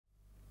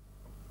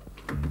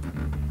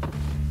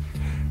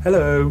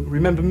Hello,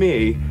 remember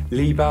me,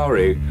 Leigh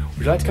Bowery?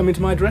 Would you like to come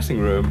into my dressing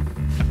room?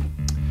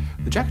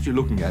 The jacket you're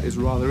looking at is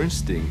rather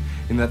interesting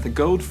in that the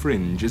gold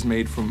fringe is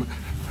made from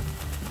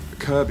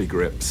Kirby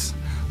grips.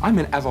 I'm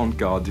an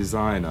avant-garde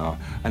designer,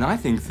 and I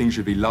think things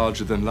should be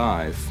larger than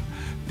life.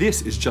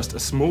 This is just a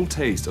small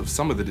taste of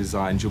some of the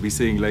designs you'll be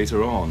seeing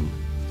later on,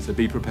 so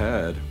be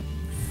prepared.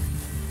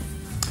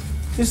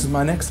 This is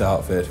my next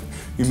outfit.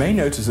 You may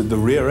notice that the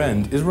rear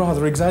end is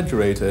rather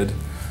exaggerated.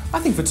 I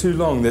think for too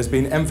long there's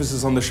been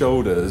emphasis on the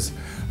shoulders.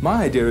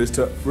 My idea is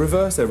to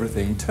reverse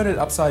everything, turn it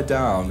upside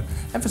down,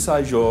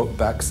 emphasize your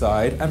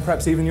backside and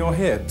perhaps even your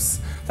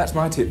hips. That's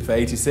my tip for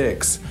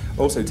 86.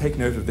 Also, take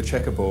note of the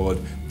checkerboard.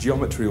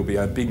 Geometry will be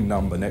a big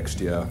number next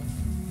year.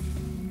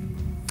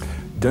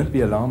 Don't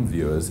be alarmed,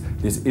 viewers.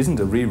 This isn't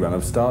a rerun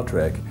of Star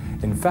Trek.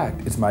 In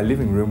fact, it's my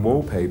living room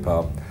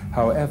wallpaper.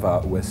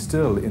 However, we're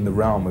still in the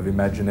realm of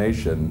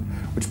imagination,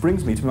 which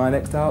brings me to my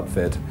next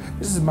outfit.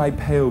 This is my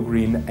pale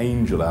green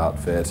angel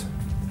outfit.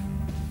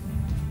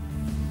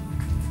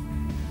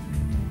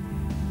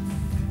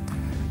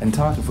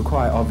 Entitled for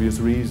quite obvious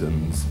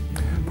reasons.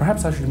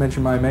 Perhaps I should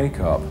mention my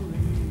makeup.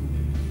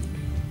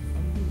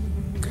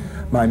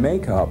 My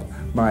makeup,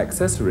 my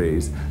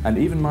accessories, and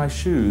even my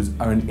shoes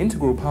are an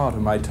integral part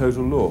of my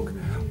total look.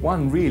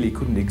 One really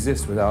couldn't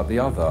exist without the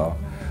other.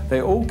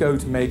 They all go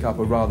to make up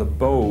a rather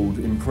bold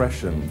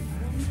impression.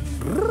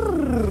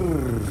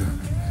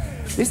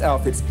 This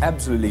outfit's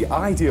absolutely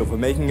ideal for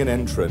making an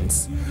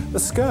entrance. The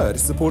skirt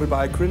is supported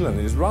by a crinoline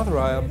and is rather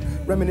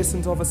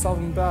reminiscent of a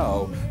southern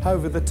belle.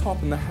 However, the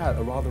top and the hat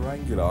are rather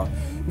angular.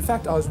 In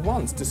fact, I was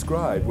once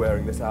described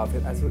wearing this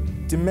outfit as a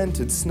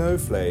demented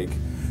snowflake.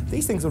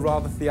 These things are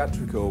rather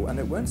theatrical, and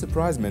it won't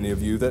surprise many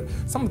of you that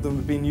some of them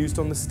have been used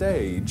on the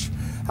stage.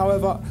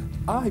 However,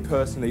 I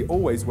personally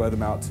always wear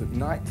them out to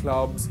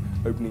nightclubs,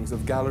 openings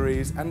of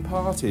galleries and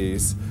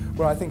parties,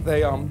 where I think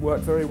they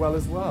work very well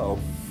as well.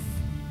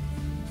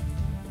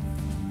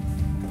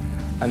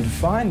 And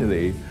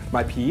finally,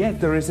 my pièce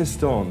de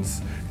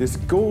résistance, this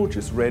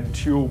gorgeous red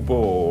tulle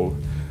ball.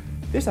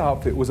 This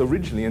outfit was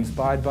originally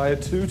inspired by a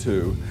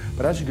tutu,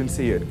 but as you can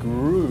see, it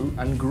grew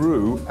and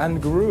grew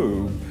and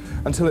grew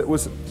until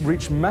it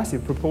reached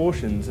massive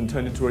proportions and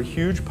turned into a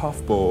huge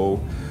puff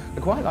ball. I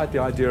quite like the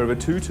idea of a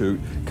tutu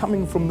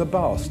coming from the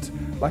bust,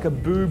 like a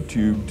boob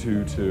tube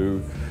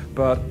tutu,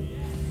 but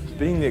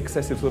being the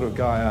excessive sort of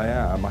guy I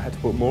am, I had to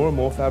put more and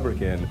more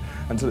fabric in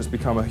until it's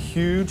become a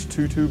huge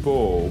tutu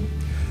ball.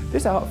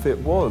 This outfit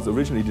was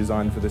originally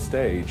designed for the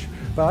stage,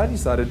 but I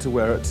decided to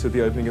wear it to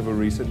the opening of a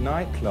recent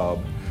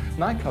nightclub.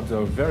 Nightclubs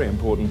are a very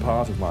important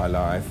part of my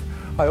life.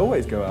 I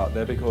always go out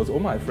there because all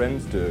my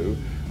friends do,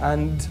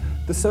 and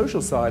the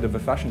social side of a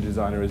fashion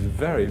designer is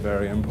very,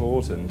 very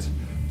important.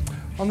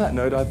 On that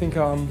note, I think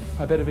I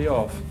better be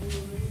off.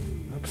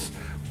 Oops,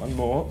 one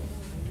more.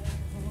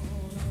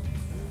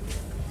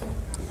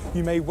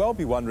 You may well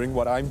be wondering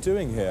what I'm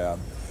doing here.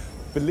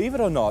 Believe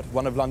it or not,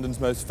 one of London's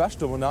most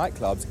fashionable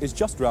nightclubs is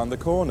just round the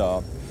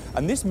corner.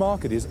 And this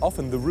market is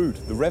often the route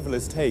the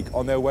revellers take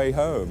on their way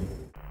home.